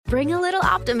Bring a little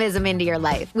optimism into your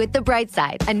life with The Bright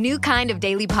Side, a new kind of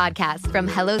daily podcast from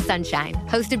Hello Sunshine,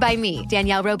 hosted by me,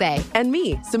 Danielle Robay. And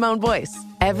me, Simone Boyce.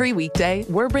 Every weekday,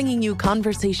 we're bringing you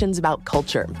conversations about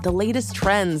culture, the latest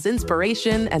trends,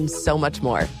 inspiration, and so much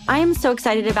more. I am so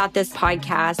excited about this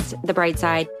podcast, The Bright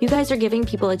Side. You guys are giving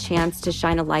people a chance to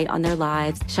shine a light on their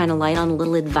lives, shine a light on a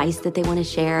little advice that they want to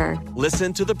share.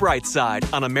 Listen to The Bright Side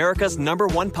on America's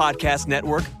 #1 podcast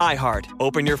network, iHeart.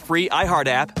 Open your free iHeart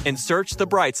app and search The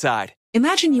Bright Side.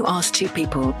 Imagine you ask two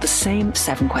people the same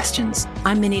 7 questions.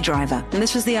 I'm Minnie Driver, and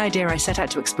this was the idea I set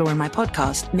out to explore in my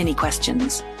podcast, Minnie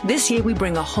Questions. This year, we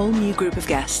bring a whole new group of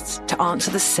guests to answer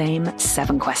the same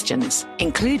 7 questions,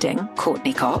 including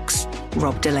Courtney Cox,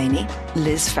 Rob Delaney,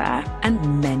 Liz Phair,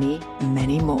 and many,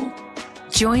 many more.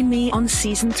 Join me on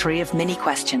Season 3 of Minnie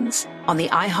Questions on the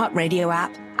iHeartRadio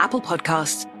app, Apple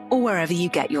Podcasts, or wherever you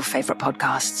get your favorite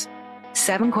podcasts.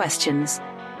 7 questions,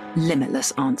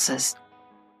 limitless answers.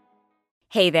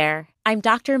 Hey there, I'm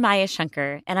Dr. Maya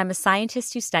Shankar, and I'm a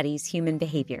scientist who studies human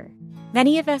behavior.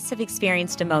 Many of us have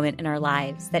experienced a moment in our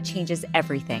lives that changes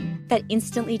everything, that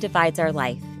instantly divides our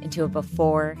life into a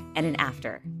before and an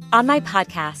after. On my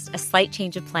podcast, A Slight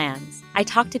Change of Plans, I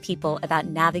talk to people about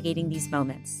navigating these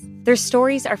moments. Their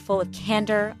stories are full of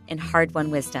candor and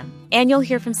hard-won wisdom. And you'll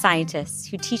hear from scientists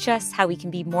who teach us how we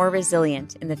can be more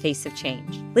resilient in the face of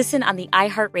change. Listen on the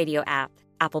iHeartRadio app,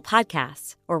 Apple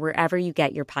Podcasts, or wherever you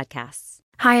get your podcasts.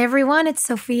 Hi, everyone. It's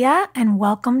Sophia, and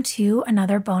welcome to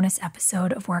another bonus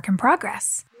episode of Work in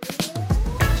Progress.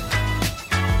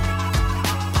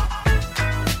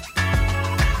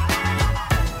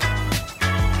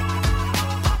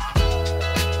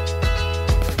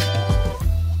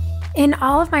 In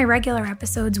all of my regular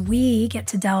episodes, we get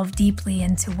to delve deeply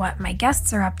into what my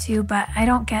guests are up to, but I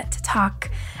don't get to talk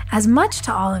as much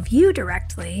to all of you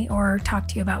directly or talk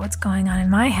to you about what's going on in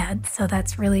my head. So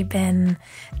that's really been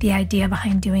the idea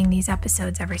behind doing these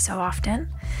episodes every so often.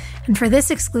 And for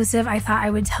this exclusive, I thought I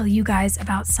would tell you guys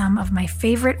about some of my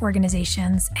favorite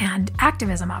organizations and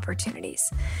activism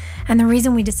opportunities. And the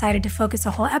reason we decided to focus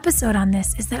a whole episode on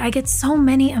this is that I get so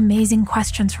many amazing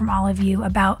questions from all of you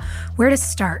about where to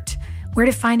start, where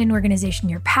to find an organization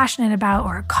you're passionate about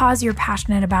or a cause you're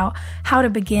passionate about, how to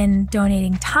begin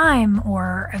donating time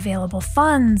or available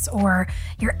funds or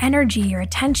your energy, your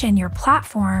attention, your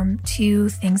platform to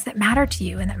things that matter to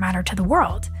you and that matter to the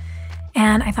world.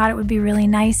 And I thought it would be really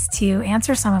nice to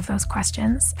answer some of those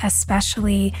questions,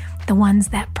 especially the ones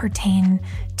that pertain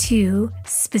to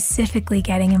specifically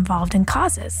getting involved in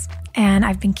causes. And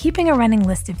I've been keeping a running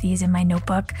list of these in my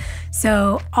notebook.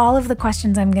 So all of the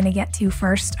questions I'm going to get to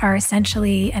first are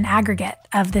essentially an aggregate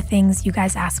of the things you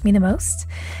guys ask me the most.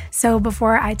 So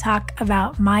before I talk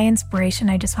about my inspiration,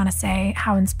 I just want to say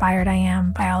how inspired I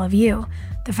am by all of you.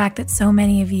 The fact that so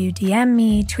many of you DM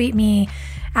me, tweet me,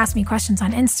 ask me questions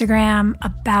on Instagram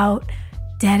about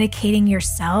dedicating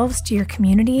yourselves to your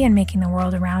community and making the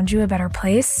world around you a better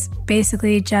place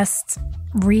basically just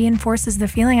reinforces the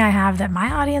feeling I have that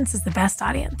my audience is the best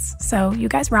audience. So you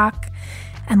guys rock,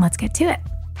 and let's get to it.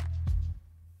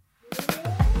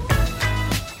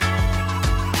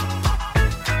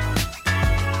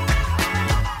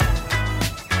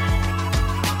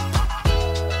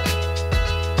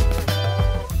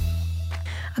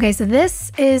 Okay, so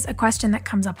this is a question that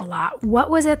comes up a lot.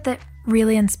 What was it that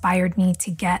really inspired me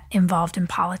to get involved in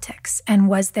politics? And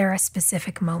was there a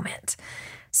specific moment?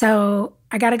 So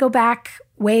I got to go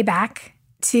way back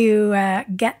to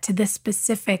get to this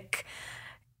specific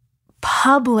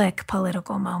public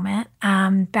political moment.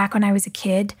 Back when I was a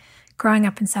kid, growing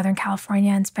up in Southern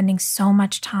California and spending so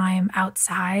much time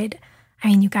outside. I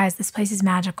mean, you guys, this place is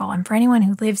magical. And for anyone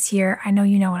who lives here, I know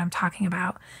you know what I'm talking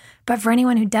about. But for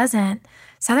anyone who doesn't,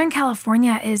 Southern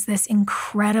California is this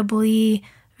incredibly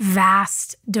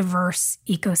vast, diverse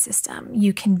ecosystem.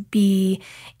 You can be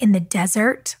in the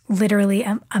desert, literally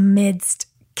amidst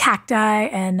cacti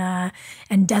and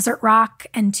desert rock,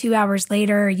 and 2 hours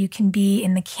later, you can be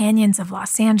in the canyons of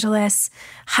Los Angeles,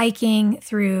 hiking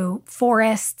through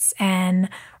forests and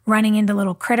running into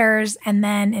little critters. And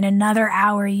then in another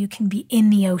hour, you can be in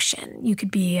the ocean. You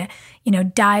could be,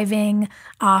 diving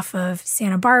off of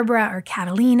Santa Barbara or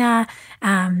Catalina,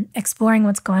 exploring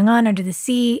what's going on under the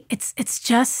sea. It's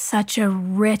just such a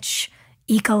rich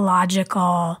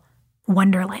ecological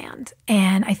wonderland.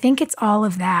 And I think it's all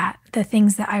of that, the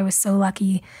things that I was so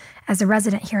lucky as a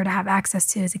resident here to have access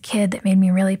to as a kid that made me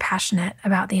really passionate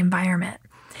about the environment.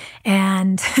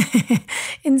 And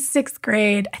in sixth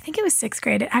grade, I think it was sixth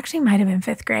grade, it actually might have been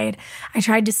fifth grade, I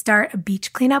tried to start a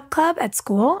beach cleanup club at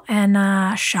school.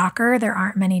 And shocker, there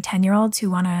aren't many 10-year-olds who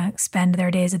want to spend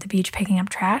their days at the beach picking up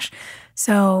trash.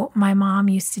 So my mom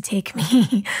used to take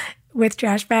me with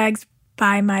trash bags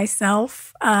by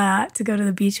myself to go to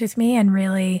the beach with me, and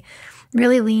really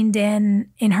leaned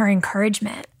in her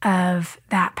encouragement of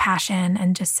that passion,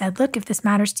 and just said, look, if this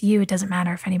matters to you, it doesn't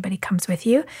matter if anybody comes with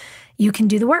you, you can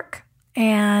do the work.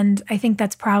 And I think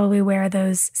that's probably where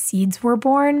those seeds were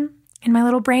born in my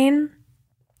little brain.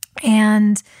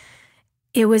 And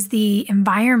it was the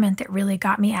environment that really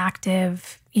got me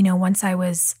active, once I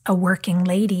was a working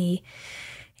lady.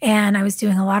 And I was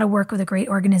doing a lot of work with a great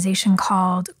organization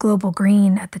called Global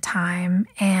Green at the time.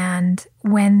 And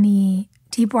when the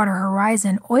Deepwater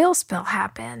Horizon oil spill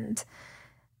happened,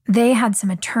 they had some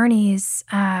attorneys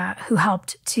who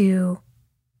helped to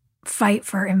fight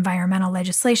for environmental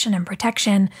legislation and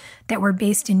protection that were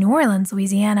based in New Orleans,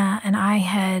 Louisiana. And I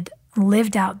had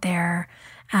lived out there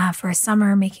for a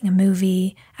summer making a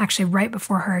movie, actually right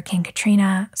before Hurricane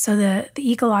Katrina. So the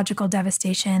ecological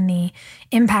devastation, the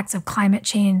impacts of climate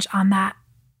change on that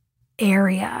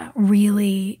area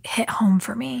really hit home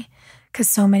for me, because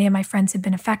so many of my friends had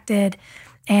been affected.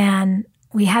 And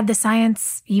we had the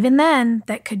science even then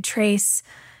that could trace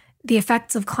the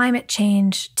effects of climate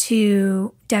change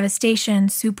to devastation,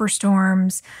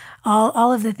 superstorms,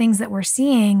 all of the things that we're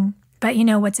seeing. But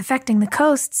what's affecting the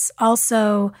coasts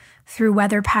also through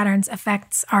weather patterns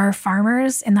affects our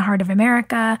farmers in the heart of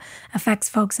America, affects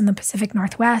folks in the Pacific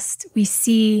Northwest. We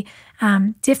see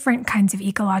different kinds of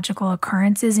ecological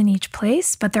occurrences in each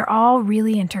place, but they're all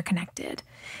really interconnected.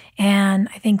 And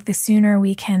I think the sooner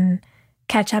we can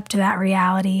catch up to that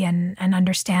reality and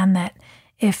understand that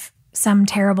if some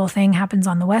terrible thing happens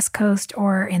on the West Coast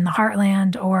or in the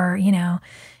heartland or,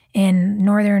 in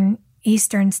northern,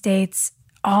 eastern states,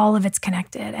 all of it's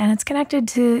connected. And it's connected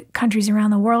to countries around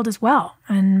the world as well.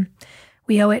 And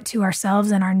we owe it to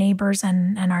ourselves and our neighbors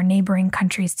and our neighboring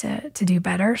countries to do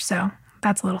better. So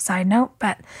that's a little side note.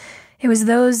 But it was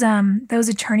those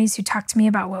attorneys who talked to me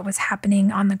about what was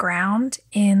happening on the ground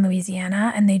in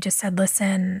Louisiana. And they just said,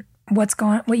 listen, what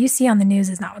you see on the news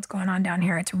is not what's going on down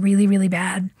here. It's really, really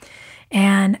bad.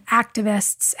 And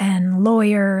activists and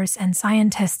lawyers and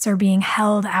scientists are being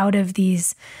held out of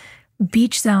these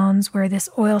beach zones where this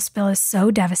oil spill is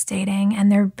so devastating. And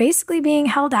they're basically being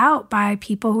held out by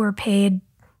people who are paid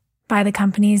by the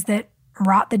companies that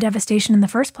wrought the devastation in the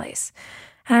first place.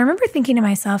 And I remember thinking to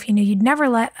myself, you'd never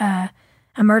let a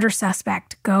murder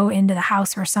suspect go into the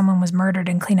house where someone was murdered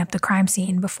and clean up the crime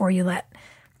scene before you let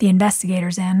the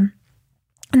investigators in.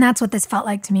 And that's what this felt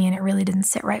like to me, and it really didn't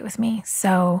sit right with me.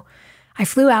 So I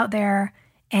flew out there,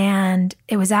 and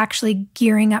it was actually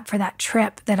gearing up for that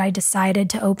trip that I decided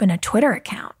to open a Twitter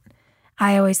account.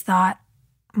 I always thought,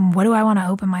 what do I want to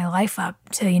open my life up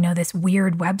to, this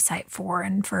weird website for,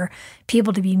 and for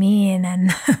people to be mean?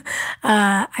 And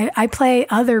I play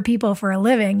other people for a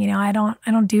living. I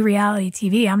don't do reality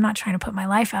TV. I'm not trying to put my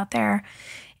life out there.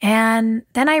 And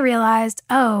then I realized,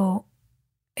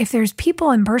 if there's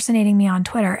people impersonating me on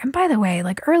Twitter, and by the way,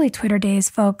 like early Twitter days,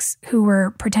 folks who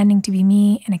were pretending to be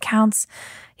me in accounts,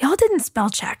 y'all didn't spell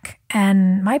check.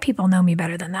 And my people know me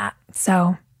better than that.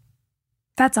 So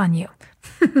that's on you.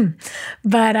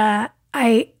 But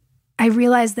I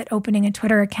realized that opening a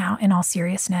Twitter account, in all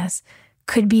seriousness,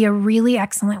 could be a really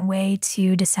excellent way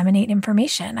to disseminate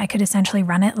information. I could essentially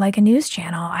run it like a news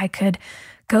channel. I could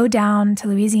go down to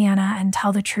Louisiana and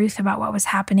tell the truth about what was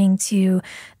happening to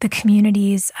the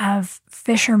communities of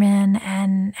fishermen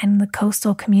and the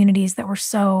coastal communities that were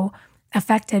so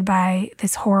affected by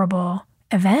this horrible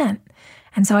event.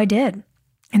 And so I did.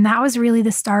 And that was really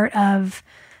the start of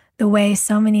the way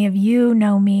so many of you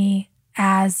know me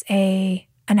as an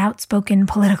outspoken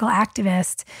political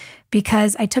activist,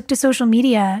 because I took to social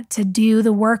media to do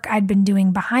the work I'd been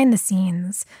doing behind the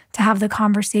scenes, to have the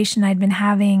conversation I'd been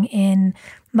having in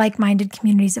like-minded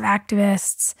communities of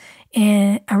activists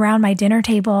around my dinner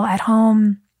table at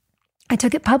home. I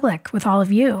took it public with all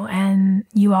of you, and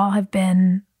you all have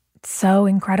been so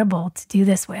incredible to do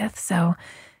this with. So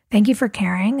thank you for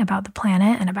caring about the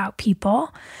planet and about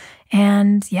people.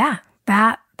 And yeah,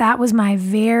 that was my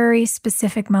very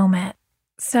specific moment.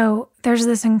 So there's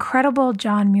this incredible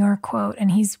John Muir quote,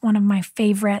 and he's one of my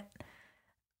favorite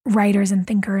writers and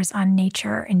thinkers on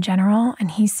nature in general.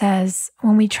 And he says,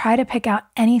 when we try to pick out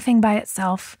anything by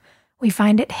itself, we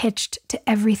find it hitched to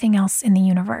everything else in the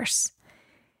universe.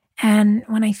 And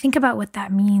when I think about what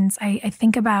that means, I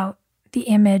think about the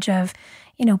image of,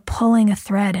 pulling a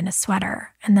thread in a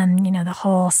sweater, and then, the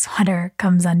whole sweater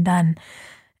comes undone.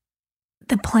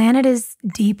 the planet is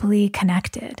deeply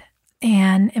connected,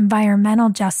 and environmental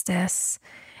justice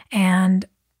and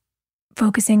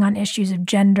focusing on issues of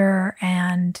gender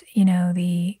and,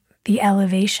 the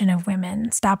elevation of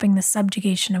women, stopping the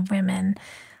subjugation of women,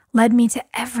 led me to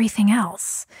everything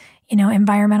else.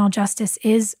 Environmental justice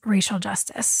is racial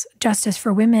justice. Justice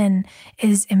for women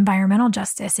is environmental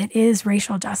justice. It is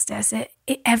racial justice.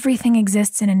 Everything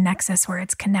exists in a nexus where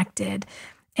it's connected.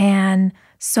 And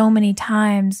so many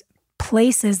times,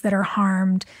 places that are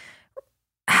harmed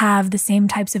have the same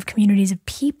types of communities of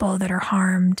people that are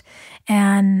harmed.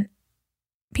 And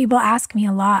people ask me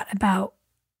a lot about,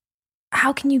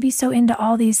 how can you be so into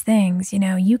all these things?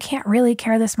 You can't really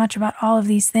care this much about all of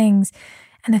these things.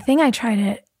 And the thing I try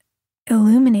to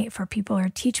illuminate for people or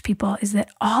teach people is that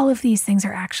all of these things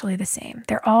are actually the same.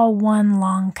 They're all one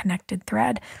long connected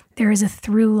thread. There is a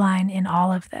through line in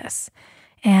all of this.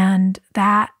 And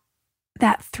that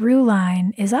through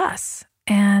line is us.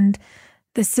 And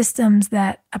the systems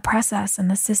that oppress us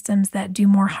and the systems that do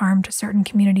more harm to certain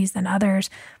communities than others,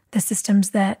 the systems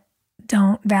that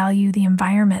don't value the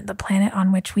environment, the planet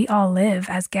on which we all live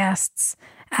as guests,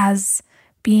 as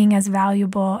being as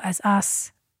valuable as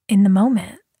us in the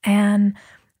moment. And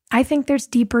I think there's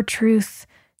deeper truth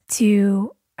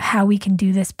to how we can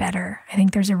do this better. I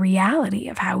think there's a reality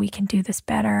of how we can do this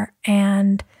better.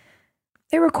 And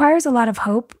it requires a lot of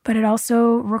hope, but it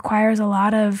also requires a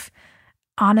lot of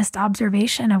honest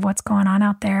observation of what's going on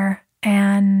out there.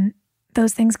 And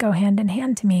those things go hand in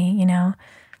hand to me.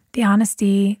 The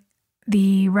honesty,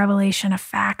 the revelation of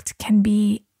fact can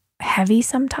be heavy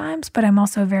sometimes, but I'm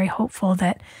also very hopeful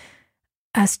that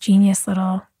us genius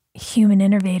little human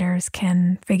innovators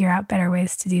can figure out better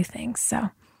ways to do things. So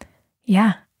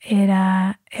yeah,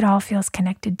 it all feels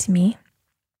connected to me.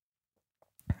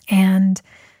 And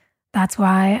that's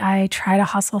why I try to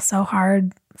hustle so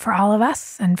hard for all of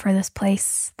us and for this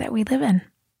place that we live in.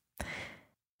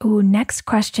 Ooh, next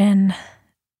question.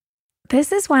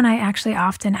 This is one I actually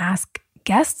often ask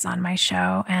guests on my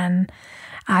show, and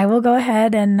I will go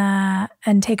ahead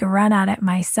and take a run at it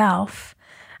myself.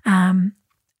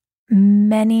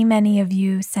 Many of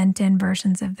you sent in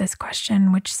versions of this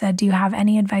question, which said, do you have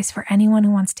any advice for anyone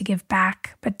who wants to give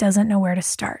back but doesn't know where to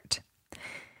start?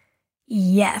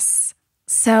 Yes.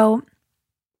 So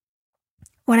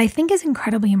what I think is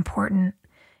incredibly important,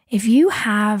 if you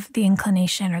have the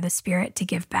inclination or the spirit to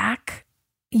give back,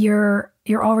 you're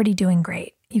already doing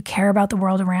great. You care about the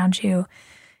world around you.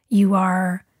 You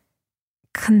are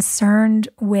concerned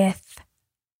with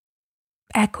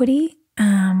equity,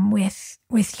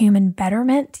 with human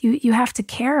betterment. You have to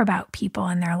care about people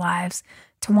in their lives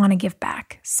to want to give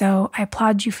back. So I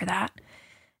applaud you for that.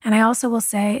 And I also will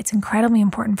say it's incredibly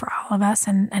important for all of us,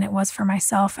 and it was for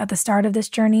myself at the start of this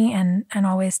journey, and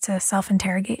always to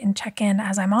self-interrogate and check in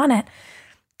as I'm on it,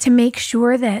 to make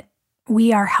sure that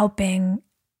we are helping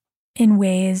in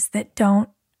ways that don't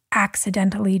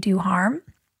accidentally do harm.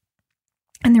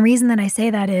 And the reason that I say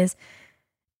that is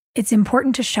it's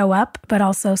important to show up, but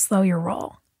also slow your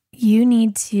roll. You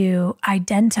need to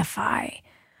identify,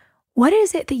 what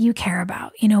is it that you care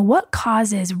about? What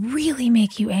causes really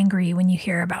make you angry when you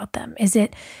hear about them? Is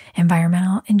it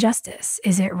environmental injustice?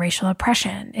 Is it racial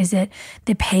oppression? Is it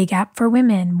the pay gap for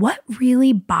women? What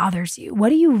really bothers you? What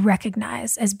do you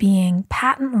recognize as being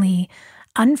patently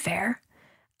unfair,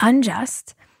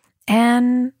 unjust?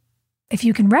 And if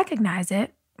you can recognize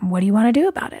it, what do you want to do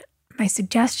about it? My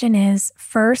suggestion is,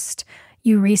 first,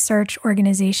 you research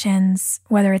organizations,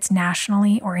 whether it's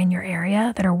nationally or in your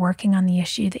area, that are working on the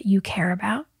issue that you care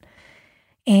about,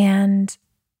 and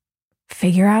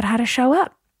figure out how to show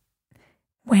up.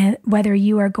 Whether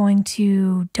you are going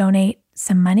to donate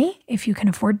some money, if you can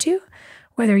afford to,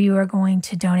 whether you are going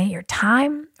to donate your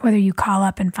time, whether you call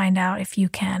up and find out if you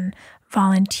can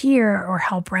volunteer or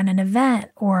help run an event,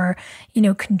 or,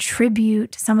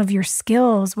 contribute some of your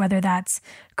skills, whether that's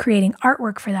creating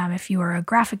artwork for them, if you are a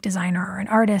graphic designer or an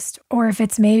artist, or if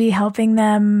it's maybe helping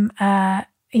them,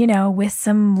 with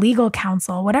some legal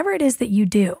counsel, whatever it is that you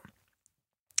do,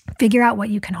 figure out what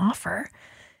you can offer.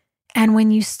 And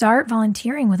when you start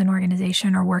volunteering with an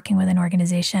organization or working with an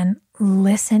organization,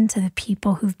 listen to the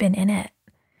people who've been in it.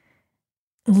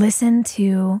 Listen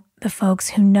to the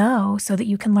folks who know so that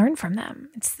you can learn from them.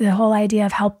 It's the whole idea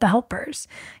of help the helpers.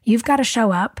 You've got to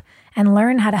show up and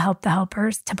learn how to help the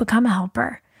helpers to become a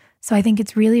helper. So I think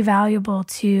it's really valuable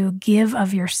to give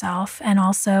of yourself and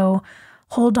also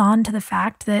hold on to the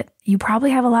fact that you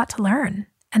probably have a lot to learn.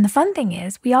 And the fun thing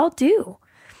is, we all do.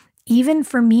 Even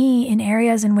for me, in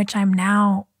areas in which I'm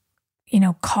now,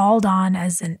 called on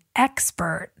as an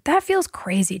expert. That feels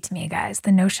crazy to me, guys,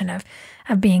 the notion of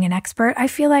being an expert. I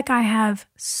feel like I have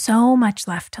so much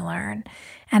left to learn.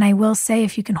 And I will say,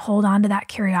 if you can hold on to that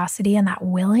curiosity and that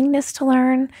willingness to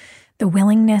learn, the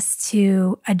willingness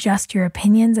to adjust your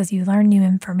opinions as you learn new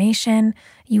information,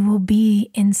 you will be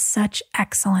in such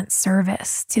excellent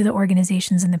service to the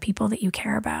organizations and the people that you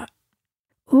care about.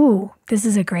 Ooh, this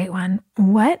is a great one.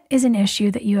 What is an issue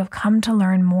that you have come to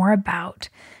learn more about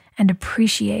and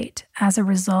appreciate as a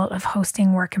result of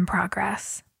hosting Work in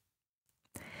Progress?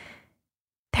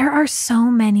 There are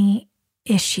so many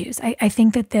issues. I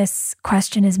think that this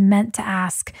question is meant to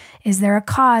ask, is there a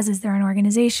cause? Is there an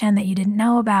organization that you didn't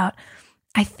know about?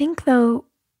 I think, though,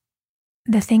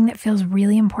 the thing that feels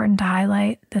really important to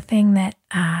highlight, the thing that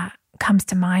comes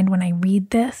to mind when I read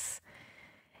this,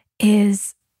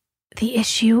 is the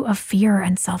issue of fear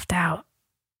and self-doubt.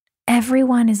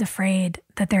 Everyone is afraid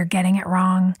that they're getting it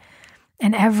wrong,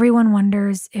 and everyone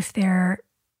wonders if they're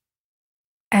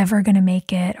ever going to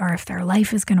make it, or if their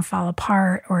life is going to fall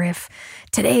apart, or if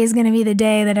today is going to be the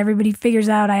day that everybody figures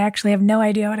out I actually have no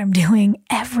idea what I'm doing.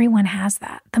 Everyone has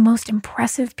that. The most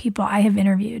impressive people I have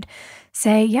interviewed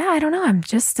say, yeah, I don't know, I'm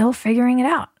just still figuring it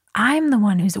out. I'm the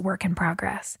one who's a work in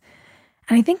progress.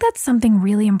 And I think that's something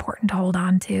really important to hold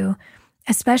on to,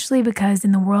 especially because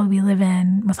in the world we live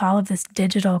in, with all of this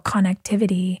digital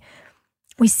connectivity,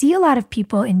 we see a lot of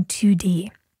people in 2D.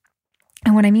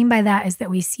 And what I mean by that is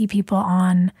that we see people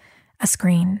on a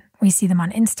screen. We see them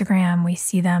on Instagram. We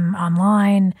see them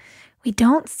online. We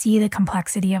don't see the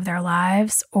complexity of their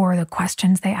lives, or the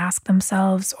questions they ask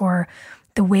themselves, or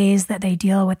the ways that they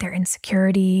deal with their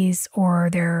insecurities or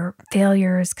their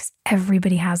failures, because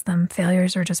everybody has them.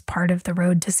 Failures are just part of the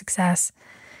road to success.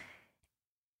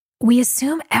 We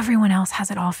assume everyone else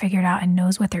has it all figured out and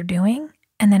knows what they're doing,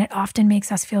 and then it often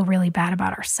makes us feel really bad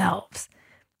about ourselves.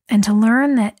 And to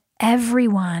learn that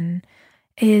everyone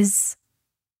is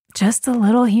just a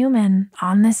little human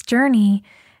on this journey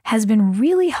has been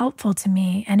really helpful to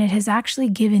me. And it has actually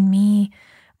given me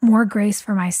more grace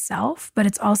for myself, but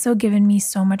it's also given me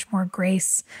so much more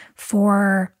grace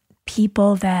for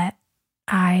people that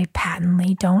I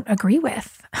patently don't agree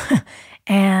with.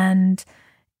 And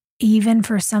even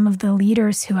for some of the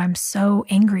leaders who I'm so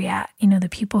angry at, the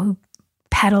people who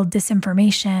peddle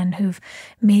disinformation, who've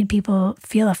made people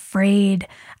feel afraid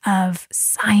of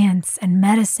science and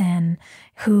medicine,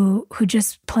 who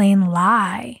just plain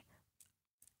lie.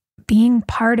 Being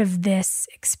part of this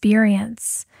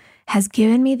experience has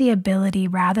given me the ability,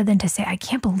 rather than to say, I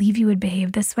can't believe you would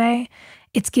behave this way,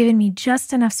 it's given me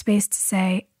just enough space to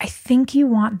say, I think you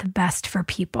want the best for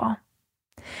people.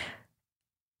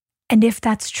 And if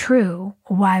that's true,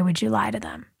 why would you lie to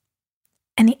them?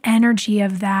 And the energy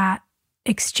of that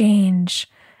exchange,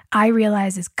 I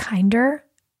realize, is kinder.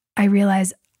 I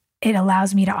realize it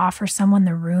allows me to offer someone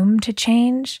the room to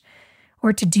change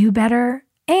or to do better.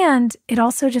 And it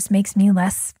also just makes me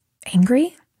less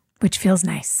angry, which feels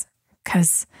nice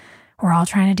because we're all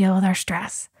trying to deal with our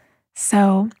stress.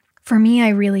 So for me, I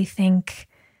really think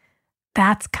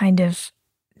that's kind of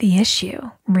the issue,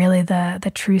 really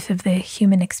the truth of the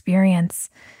human experience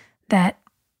that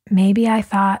maybe I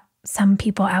thought some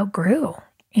people outgrew.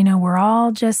 We're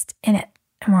all just in it,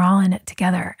 and we're all in it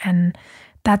together. And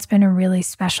that's been a really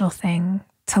special thing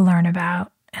to learn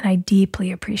about. And I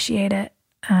deeply appreciate it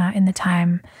in the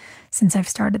time since I've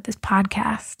started this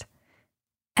podcast.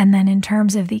 And then in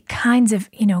terms of the kinds of,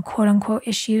 quote unquote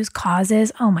issues,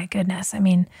 causes, oh my goodness. I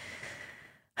mean,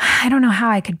 I don't know how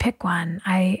I could pick one.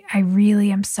 I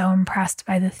really am so impressed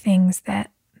by the things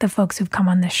that the folks who've come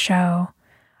on this show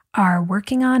are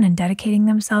working on and dedicating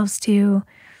themselves to.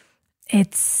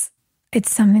 It's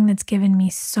something that's given me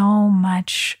so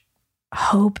much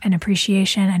hope and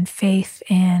appreciation and faith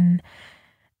in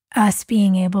us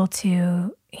being able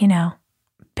to,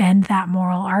 bend that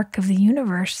moral arc of the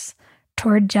universe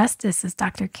toward justice, as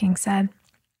Dr. King said.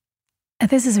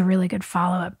 This is a really good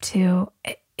follow-up to,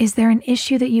 is there an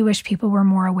issue that you wish people were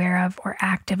more aware of or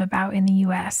active about in the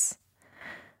U.S.?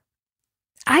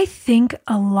 I think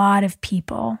a lot of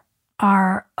people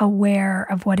are aware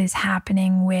of what is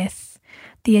happening with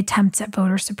the attempts at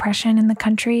voter suppression in the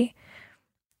country.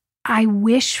 I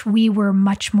wish we were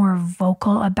much more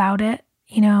vocal about it.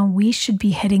 We should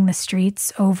be hitting the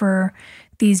streets over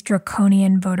these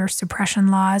draconian voter suppression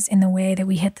laws in the way that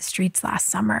we hit the streets last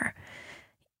summer.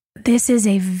 This is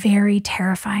a very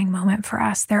terrifying moment for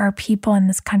us. There are people in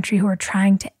this country who are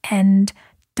trying to end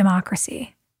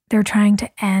democracy. They're trying to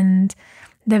end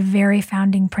the very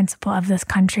founding principle of this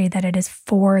country, that it is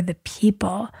for the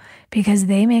people, because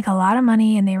they make a lot of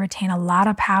money and they retain a lot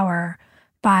of power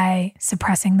by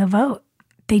suppressing the vote.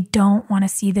 they don't want to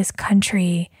see this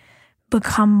country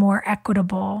become more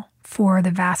equitable for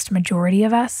the vast majority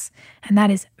of us. And that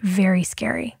is very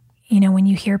scary. You know, when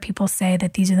you hear people say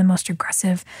that these are the most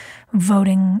aggressive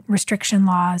voting restriction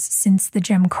laws since the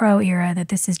Jim Crow era, that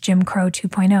this is Jim Crow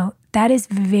 2.0, that is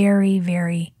very,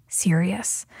 very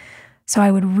serious. So I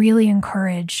would really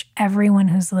encourage everyone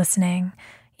who's listening,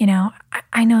 you know,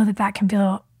 I know that that can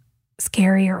feel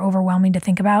scary or overwhelming to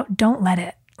think about. Don't let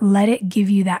it. Let it give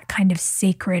you that kind of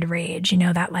sacred rage, you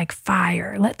know, that like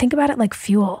fire. Think about it like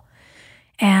fuel.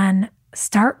 And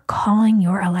start calling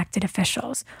your elected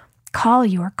officials. Call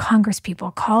your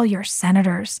congresspeople, call your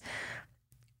senators.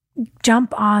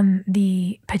 Jump on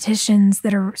the petitions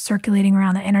that are circulating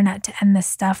around the internet to end this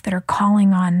stuff, that are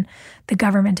calling on the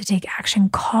government to take action.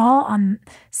 Call on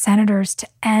senators to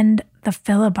end the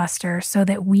filibuster so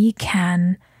that we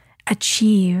can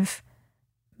achieve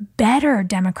better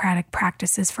democratic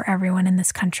practices for everyone in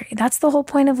this country. That's the whole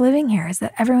point of living here, is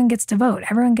that everyone gets to vote,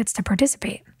 everyone gets to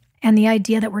participate. And the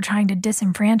idea that we're trying to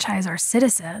disenfranchise our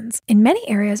citizens, in many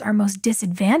areas our most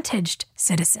disadvantaged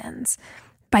citizens,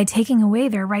 by taking away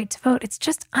their right to vote, it's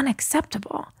just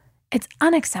unacceptable. It's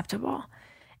unacceptable.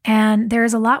 And there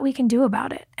is a lot we can do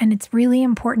about it. And it's really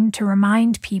important to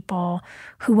remind people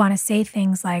who want to say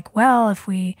things like, well, if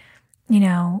we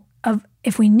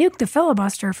nuke the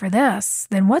filibuster for this,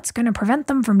 then what's going to prevent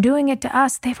them from doing it to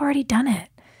us? They've already done it.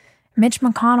 Mitch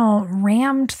McConnell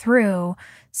rammed through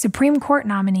Supreme Court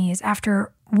nominees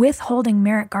after withholding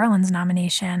Merrick Garland's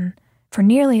nomination for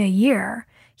nearly a year.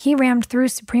 He rammed through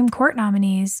Supreme Court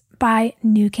nominees by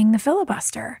nuking the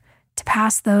filibuster to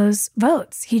pass those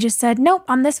votes. He just said, nope,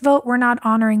 on this vote, we're not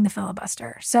honoring the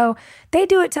filibuster. So they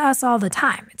do it to us all the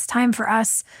time. It's time for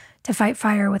us to fight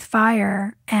fire with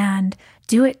fire and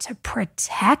do it to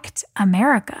protect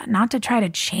America, not to try to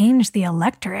change the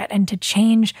electorate and to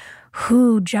change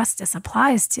who justice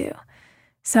applies to.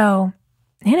 So,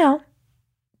 you know,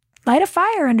 light a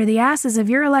fire under the asses of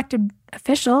your elected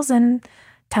officials and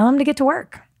tell them to get to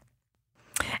work.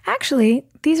 Actually,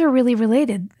 these are really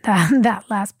related, that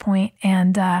last point.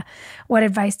 And what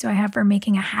advice do I have for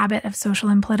making a habit of social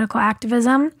and political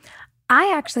activism?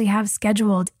 I actually have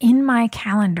scheduled in my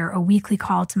calendar a weekly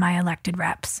call to my elected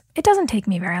reps. It doesn't take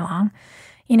me very long,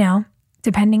 you know,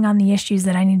 depending on the issues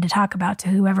that I need to talk about to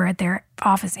whoever at their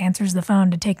office answers the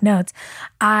phone to take notes.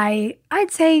 I'd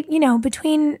say, you know,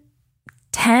 between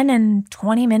 10 and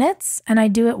 20 minutes, and I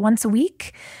do it once a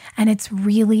week. And it's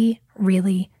really,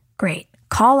 really great.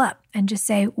 Call up and just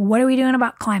say, what are we doing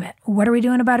about climate? What are we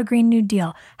doing about a Green New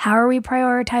Deal? How are we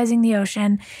prioritizing the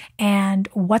ocean? And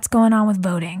what's going on with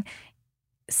voting?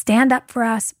 Stand up for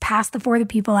us, pass the For the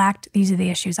People Act. These are the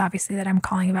issues, obviously, that I'm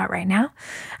calling about right now.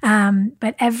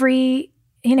 But every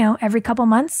couple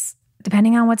months,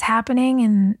 depending on what's happening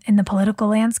in the political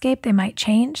landscape, they might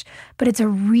change. But it's a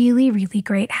really, really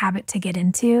great habit to get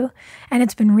into. And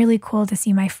it's been really cool to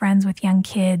see my friends with young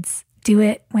kids do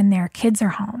it when their kids are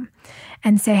home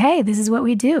and say, hey, this is what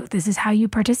we do. This is how you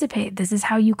participate. This is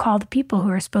how you call the people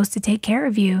who are supposed to take care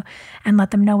of you and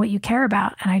let them know what you care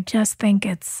about. And I just think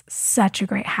it's such a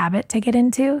great habit to get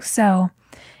into. So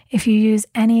if you use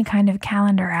any kind of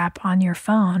calendar app on your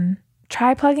phone,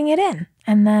 try plugging it in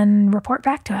and then report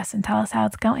back to us and tell us how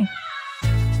it's going.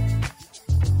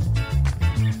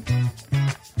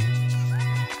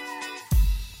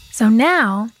 So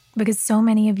now, because so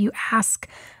many of you ask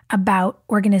about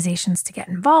organizations to get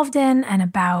involved in and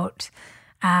about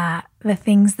the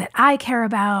things that I care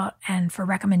about and for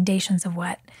recommendations of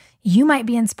what you might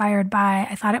be inspired by,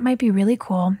 I thought it might be really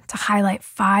cool to highlight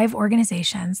 5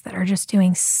 organizations that are just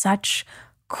doing such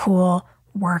cool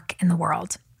work in the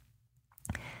world.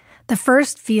 The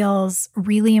first feels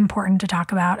really important to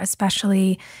talk about,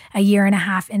 especially a year and a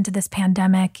half into this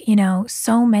pandemic. You know,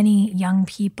 so many young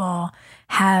people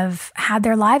have had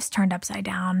their lives turned upside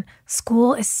down.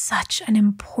 School is such an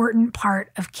important part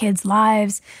of kids'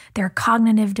 lives, their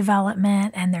cognitive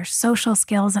development and their social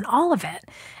skills and all of it.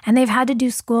 And they've had to do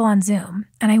school on Zoom.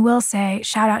 And I will say,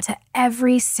 shout out to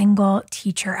every single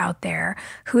teacher out there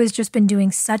who has just been doing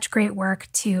such great work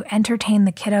to entertain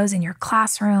the kiddos in your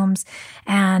classrooms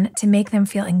and to make them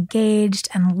feel engaged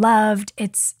and loved.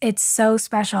 It's so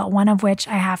special. One of which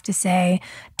I have to say,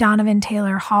 Donovan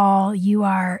Taylor Hall, you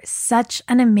are such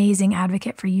an amazing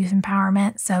advocate for youth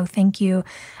empowerment. So thank you.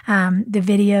 The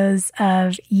videos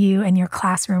of you and your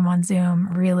classroom on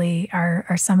Zoom really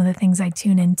are some of the things I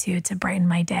tune into to brighten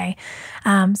my day.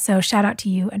 So shout out to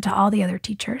you and to all the other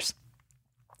teachers.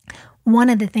 One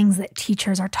of the things that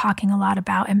teachers are talking a lot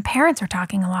about and parents are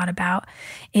talking a lot about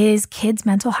is kids'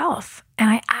 mental health. And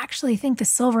I actually think the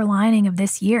silver lining of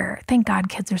this year, thank God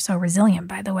kids are so resilient,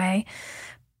 by the way,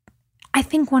 I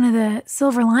think one of the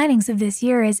silver linings of this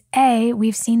year is A,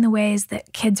 we've seen the ways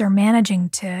that kids are managing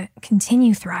to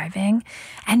continue thriving,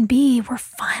 and B, we're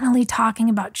finally talking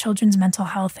about children's mental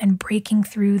health and breaking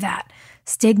through that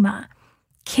stigma.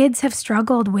 Kids have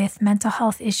struggled with mental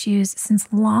health issues since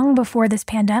long before this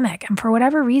pandemic, and for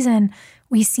whatever reason,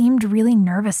 we seemed really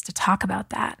nervous to talk about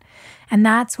that. And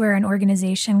that's where an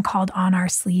organization called On Our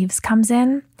Sleeves comes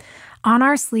in. On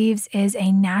Our Sleeves is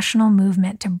a national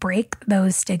movement to break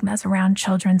those stigmas around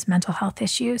children's mental health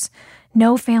issues.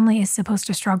 No family is supposed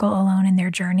to struggle alone in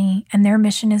their journey, and their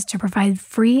mission is to provide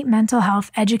free mental health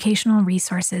educational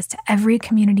resources to every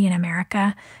community in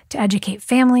America to educate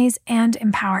families and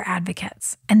empower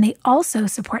advocates. And they also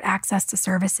support access to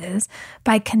services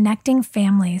by connecting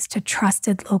families to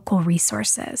trusted local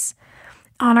resources.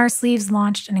 On Our Sleeves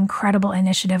launched an incredible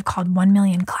initiative called 1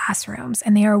 Million Classrooms,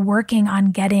 and they are working on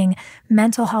getting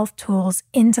mental health tools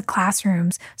into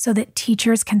classrooms so that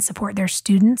teachers can support their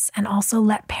students and also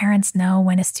let parents know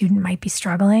when a student might be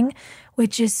struggling,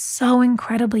 which is so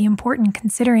incredibly important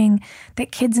considering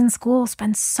that kids in school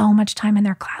spend so much time in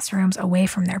their classrooms away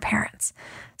from their parents.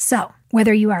 So,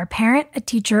 whether you are a parent, a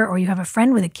teacher, or you have a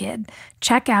friend with a kid,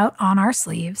 check out On Our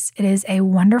Sleeves. It is a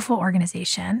wonderful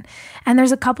organization, and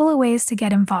there's a couple of ways to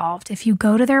get involved. If you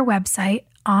go to their website,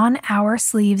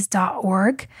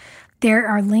 onoursleeves.org, there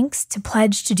are links to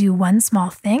pledge to do one small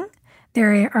thing.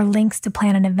 There are links to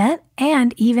plan an event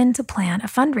and even to plan a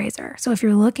fundraiser. So if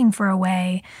you're looking for a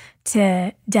way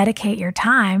to dedicate your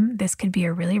time, this could be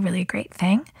a really, really great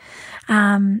thing.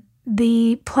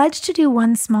 The Pledge to Do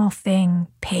One Small Thing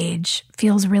page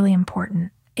feels really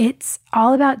important. It's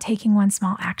all about taking one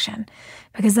small action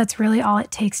because that's really all it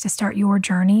takes to start your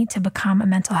journey to become a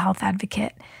mental health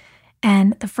advocate.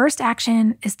 And the first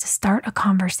action is to start a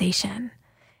conversation.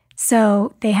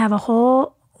 So they have a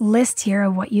whole list here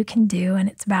of what you can do, and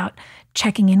it's about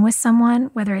checking in with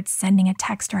someone, whether it's sending a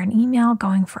text or an email,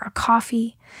 going for a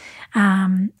coffee,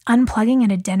 unplugging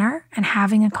at a dinner and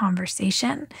having a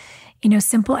conversation.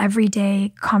 Simple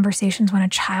everyday conversations when a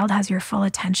child has your full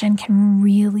attention can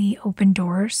really open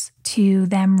doors to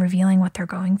them revealing what they're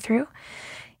going through.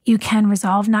 You can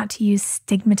resolve not to use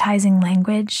stigmatizing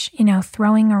language,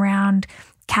 throwing around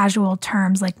casual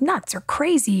terms like nuts or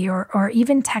crazy or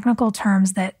even technical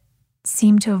terms that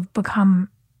seem to have become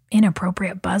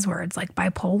inappropriate buzzwords like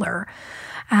bipolar,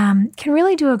 can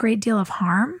really do a great deal of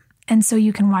harm. And so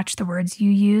you can watch the words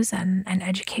you use and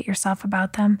educate yourself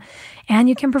about them. And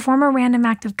you can perform a random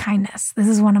act of kindness. This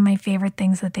is one of my favorite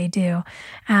things that they do.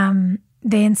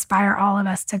 They inspire all of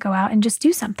us to go out and just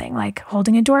do something like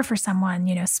holding a door for someone,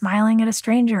 smiling at a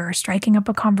stranger or striking up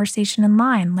a conversation in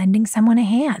line, lending someone a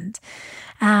hand.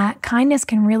 Kindness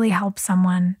can really help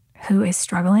someone who is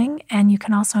struggling, and you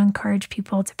can also encourage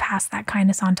people to pass that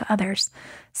kindness on to others.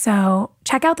 So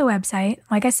check out the website.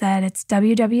 Like I said, it's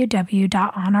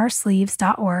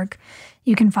www.onoursleeves.org.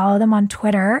 You can follow them on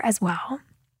Twitter as well.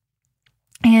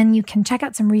 And you can check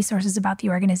out some resources about the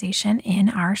organization in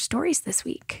our stories this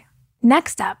week.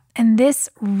 Next up, and this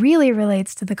really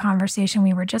relates to the conversation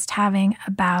we were just having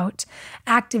about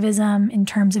activism in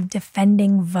terms of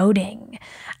defending voting.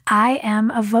 I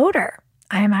am a voter.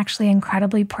 I am actually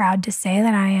incredibly proud to say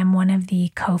that I am one of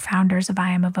the co-founders of I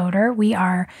Am a Voter. We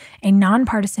are a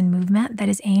nonpartisan movement that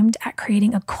is aimed at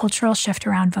creating a cultural shift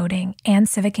around voting and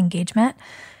civic engagement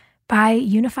by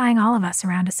unifying all of us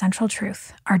around a central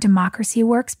truth. Our democracy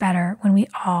works better when we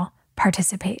all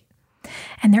participate.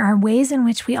 And there are ways in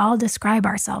which we all describe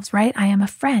ourselves, right? I am a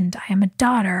friend. I am a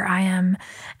daughter. I am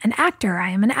an actor. I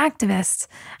am an activist.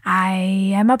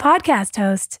 I am a podcast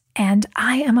host. And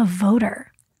I am a voter.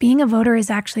 Being a voter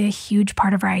is actually a huge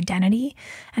part of our identity,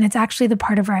 and it's actually the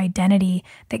part of our identity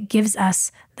that gives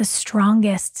us the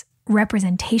strongest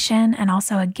representation and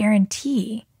also a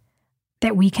guarantee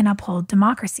that we can uphold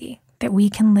democracy, that we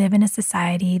can live in a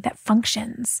society that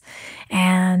functions.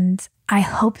 And I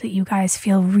hope that you guys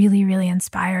feel really, really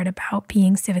inspired about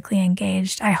being civically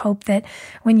engaged. I hope that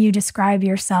when you describe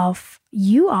yourself,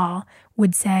 you all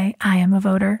would say, I am a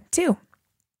voter too.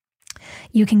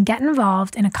 You can get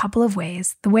involved in a couple of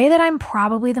ways. The way that I'm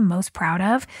probably the most proud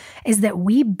of is that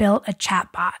we built a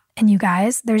chatbot. And you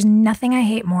guys, there's nothing I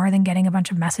hate more than getting a bunch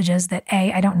of messages that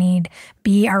A, I don't need,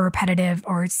 B, are repetitive,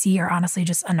 or C, are honestly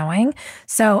just annoying.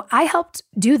 So I helped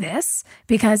do this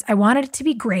because I wanted it to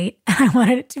be great and I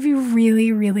wanted it to be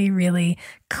really, really, really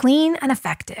clean and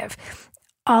effective.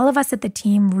 All of us at the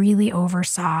team really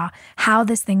oversaw how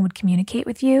this thing would communicate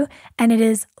with you, and it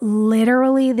is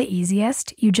literally the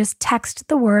easiest. You just text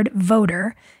the word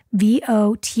voter,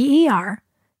 VOTER,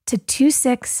 to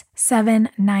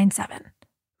 26797.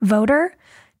 Voter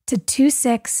to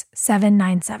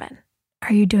 26797.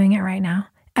 Are you doing it right now?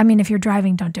 I mean, if you're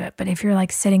driving, don't do it. But if you're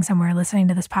like sitting somewhere listening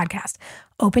to this podcast,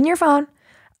 open your phone,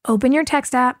 open your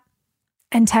text app,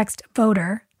 and text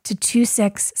VOTER to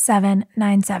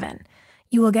 26797.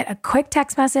 You will get a quick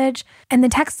text message, and the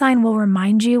text line will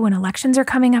remind you when elections are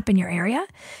coming up in your area.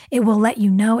 It will let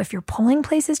you know if your polling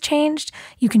place has changed.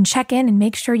 You can check in and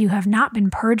make sure you have not been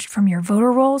purged from your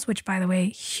voter rolls, which, by the way,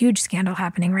 huge scandal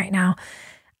happening right now.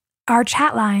 Our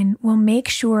chat line will make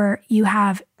sure you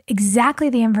have exactly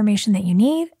the information that you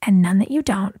need and none that you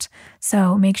don't.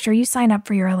 So make sure you sign up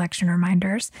for your election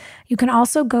reminders. You can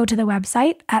also go to the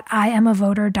website at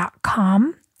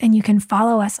iamavoter.com, and you can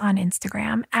follow us on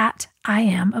Instagram at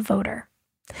iamavoter.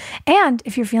 And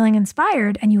if you're feeling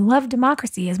inspired and you love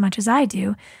democracy as much as I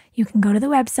do, you can go to the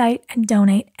website and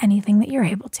donate anything that you're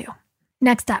able to.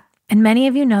 Next up, and many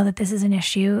of you know that this is an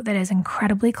issue that is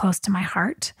incredibly close to my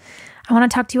heart, I want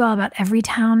to talk to you all about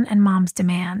Everytown and Moms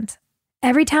Demand.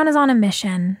 Everytown is on a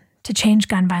mission to change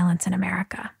gun violence in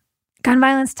America. Gun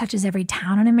violence touches every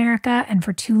town in America, and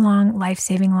for too long,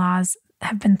 life-saving laws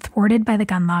have been thwarted by the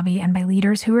gun lobby and by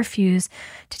leaders who refuse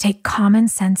to take common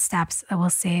sense steps that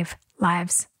will save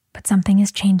lives. But something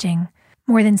is changing.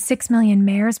 More than 6 million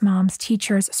mayors, moms,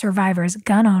 teachers, survivors,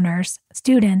 gun owners,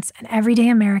 students, and everyday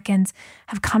Americans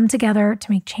have come together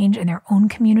to make change in their own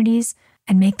communities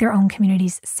and make their own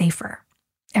communities safer.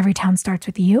 Everytown starts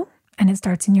with you, and it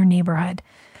starts in your neighborhood.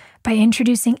 By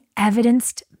introducing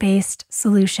evidence-based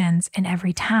solutions in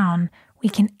every town, we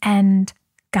can end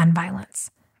gun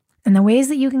violence. And the ways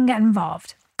that you can get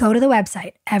involved, go to the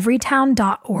website,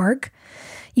 everytown.org.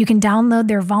 You can download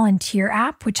their volunteer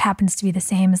app, which happens to be the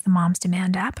same as the Moms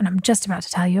Demand app, and I'm just about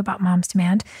to tell you about Moms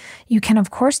Demand. You can,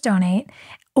 of course, donate,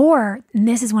 or, and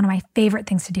this is one of my favorite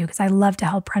things to do because I love to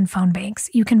help run phone banks,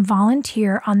 you can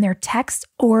volunteer on their text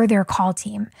or their call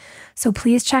team. So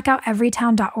please check out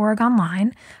everytown.org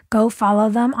online. Go follow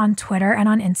them on Twitter and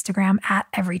on Instagram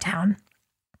at Everytown.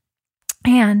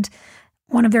 And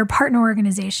one of their partner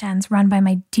organizations run by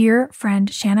my dear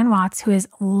friend Shannon Watts, who is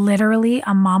literally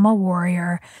a mama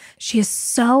warrior. She is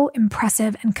so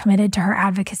impressive and committed to her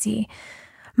advocacy.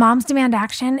 Moms Demand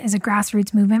Action is a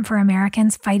grassroots movement for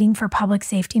Americans fighting for public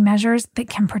safety measures that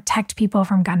can protect people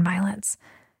from gun violence.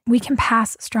 We can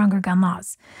pass stronger gun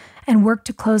laws and work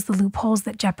to close the loopholes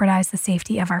that jeopardize the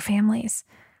safety of our families.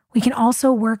 We can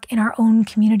also work in our own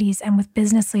communities and with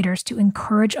business leaders to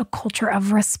encourage a culture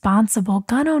of responsible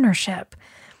gun ownership.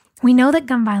 We know that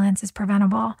gun violence is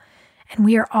preventable, and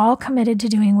we are all committed to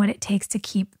doing what it takes to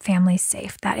keep families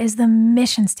safe. That is the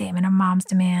mission statement of Moms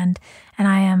Demand, and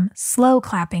I am slow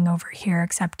clapping over here,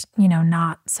 except,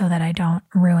 not so that I don't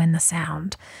ruin the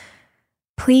sound.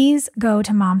 Please go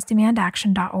to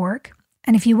momsdemandaction.org.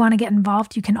 And if you want to get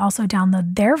involved, you can also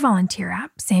download their volunteer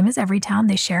app, same as Everytown.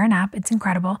 They share an app. It's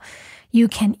incredible. You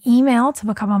can email to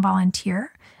become a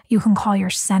volunteer. You can call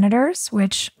your senators,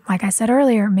 which, like I said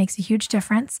earlier, makes a huge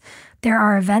difference. There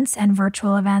are events and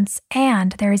virtual events,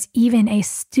 and there is even a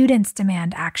Students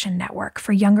Demand Action Network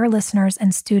for younger listeners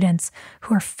and students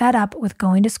who are fed up with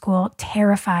going to school,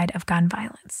 terrified of gun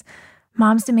violence.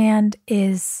 Moms Demand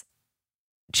is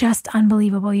just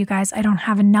unbelievable, you guys. I don't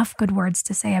have enough good words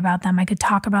to say about them. I could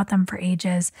talk about them for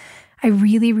ages. I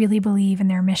really, really believe in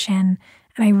their mission,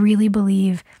 and I really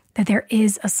believe that there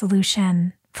is a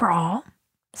solution for all.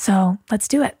 So let's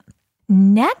do it.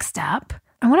 Next up,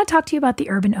 I want to talk to you about the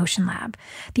Urban Ocean Lab.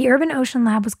 The Urban Ocean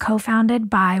Lab was co-founded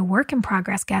by work in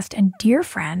progress guest and dear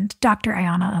friend, Dr.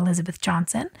 Ayanna Elizabeth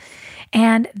Johnson,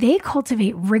 and they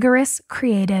cultivate rigorous,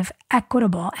 creative,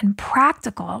 equitable, and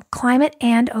practical climate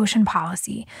and ocean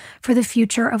policy for the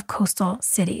future of coastal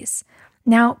cities.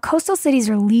 Now, coastal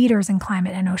cities are leaders in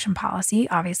climate and ocean policy,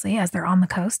 obviously, as they're on the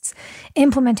coasts,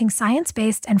 implementing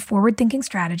science-based and forward-thinking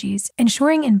strategies,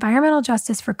 ensuring environmental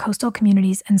justice for coastal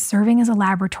communities, and serving as a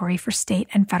laboratory for state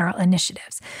and federal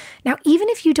initiatives. Now, even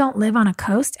if you don't live on a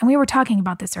coast, and we were talking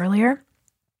about this earlier,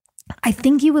 I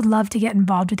think you would love to get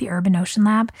involved with the Urban Ocean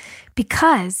Lab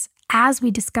because, as we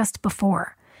discussed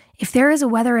before, if there is a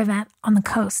weather event on the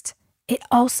coast, it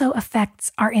also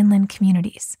affects our inland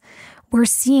communities. We're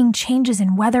seeing changes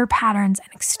in weather patterns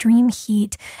and extreme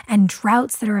heat and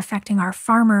droughts that are affecting our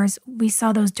farmers. We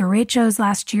saw those derechos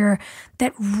last year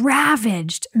that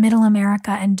ravaged Middle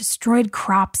America and destroyed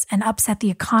crops and upset the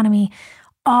economy.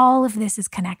 All of this is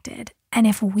connected. And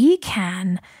if we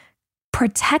can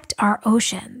protect our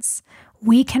oceans,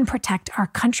 we can protect our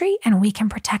country and we can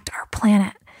protect our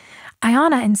planet.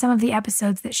 Ayanna, in some of the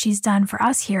episodes that she's done for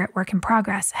us here at Work in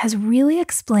Progress, has really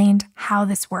explained how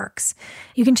this works.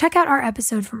 You can check out our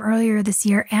episode from earlier this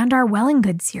year and our Well and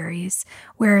Good series,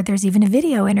 where there's even a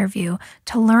video interview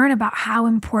to learn about how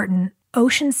important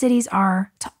ocean cities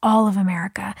are to all of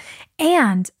America,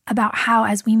 and about how,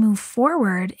 as we move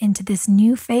forward into this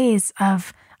new phase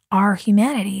of our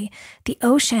humanity, the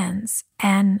oceans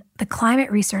and the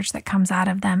climate research that comes out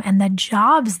of them and the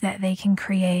jobs that they can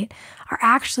create are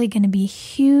actually going to be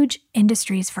huge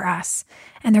industries for us.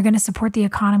 And they're going to support the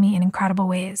economy in incredible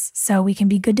ways. So we can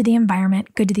be good to the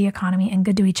environment, good to the economy, and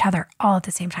good to each other all at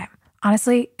the same time.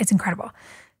 Honestly, it's incredible.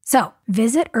 So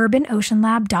visit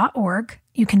urbanoceanlab.org.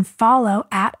 You can follow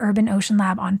at Urban Ocean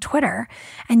Lab on Twitter,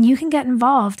 and you can get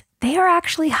involved. They are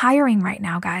actually hiring right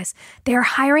now, guys. They are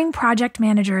hiring project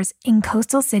managers in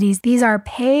coastal cities. These are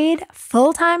paid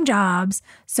full-time jobs.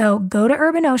 So go to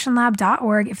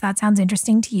urbanoceanlab.org if that sounds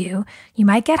interesting to you. You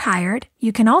might get hired.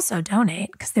 You can also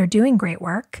donate because they're doing great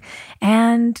work,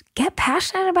 and get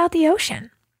passionate about the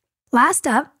ocean. Last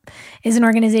up is an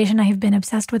organization I have been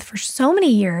obsessed with for so many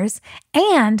years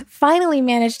and finally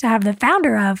managed to have the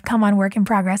founder of come on Work in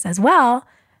Progress as well.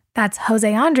 That's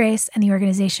Jose Andres, and the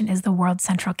organization is the World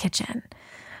Central Kitchen.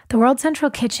 The World Central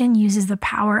Kitchen uses the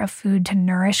power of food to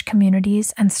nourish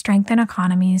communities and strengthen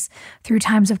economies through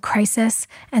times of crisis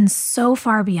and so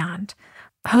far beyond.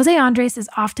 Jose Andres is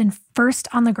often first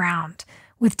on the ground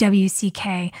with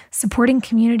WCK, supporting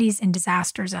communities in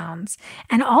disaster zones,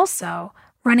 and also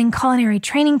running culinary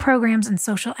training programs and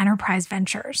social enterprise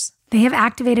ventures. They have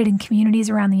activated in communities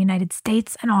around the United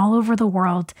States and all over the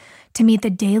world to meet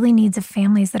the daily needs of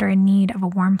families that are in need of a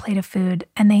warm plate of food,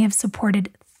 and they have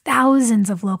supported thousands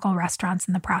of local restaurants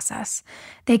in the process.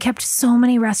 They kept so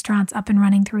many restaurants up and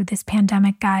running through this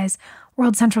pandemic, guys.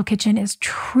 World Central Kitchen is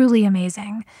truly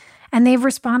amazing. And they've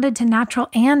responded to natural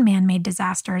and man-made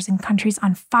disasters in countries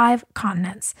on 5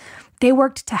 continents. They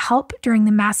worked to help during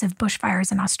the massive bushfires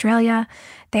in Australia.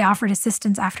 They offered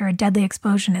assistance after a deadly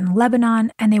explosion in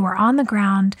Lebanon, and they were on the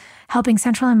ground helping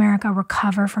Central America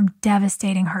recover from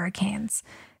devastating hurricanes.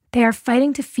 They are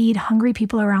fighting to feed hungry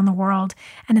people around the world,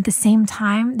 and at the same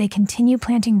time, they continue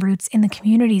planting roots in the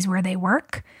communities where they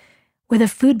work with a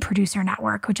food producer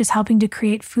network, which is helping to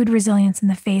create food resilience in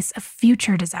the face of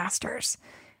future disasters.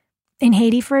 In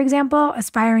Haiti, for example,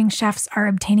 aspiring chefs are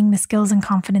obtaining the skills and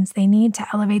confidence they need to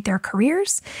elevate their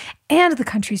careers and the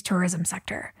country's tourism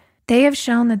sector. They have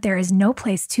shown that there is no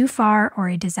place too far or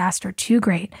a disaster too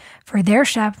great for their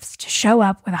chefs to show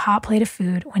up with a hot plate of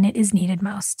food when it is needed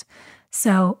most.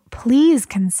 So please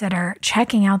consider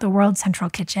checking out the World Central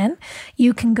Kitchen.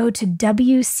 You can go to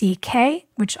WCK,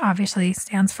 which obviously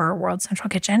stands for World Central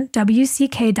Kitchen,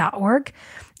 WCK.org.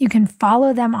 You can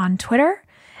follow them on Twitter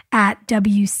at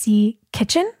WC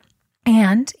Kitchen,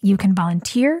 and you can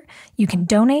volunteer, you can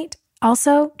donate.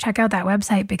 Also, check out that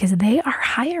website because they are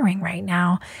hiring right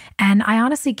now, and I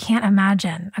honestly can't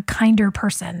imagine a kinder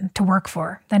person to work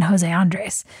for than Jose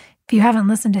Andres. If you haven't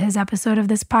listened to his episode of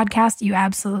this podcast, you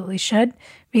absolutely should,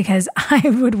 because I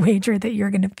would wager that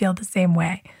you're going to feel the same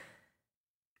way.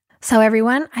 So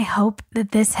everyone, I hope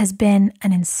that this has been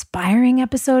an inspiring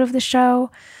episode of the show.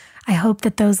 I hope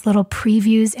that those little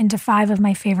previews into 5 of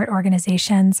my favorite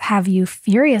organizations have you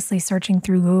furiously searching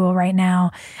through Google right now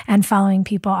and following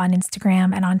people on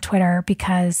Instagram and on Twitter,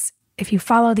 because if you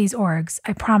follow these orgs,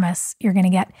 I promise you're going to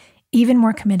get even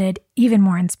more committed, even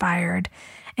more inspired,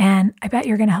 and I bet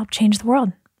you're going to help change the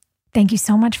world. Thank you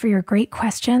so much for your great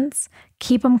questions.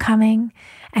 Keep them coming,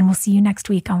 and we'll see you next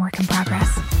week on Work in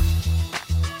Progress.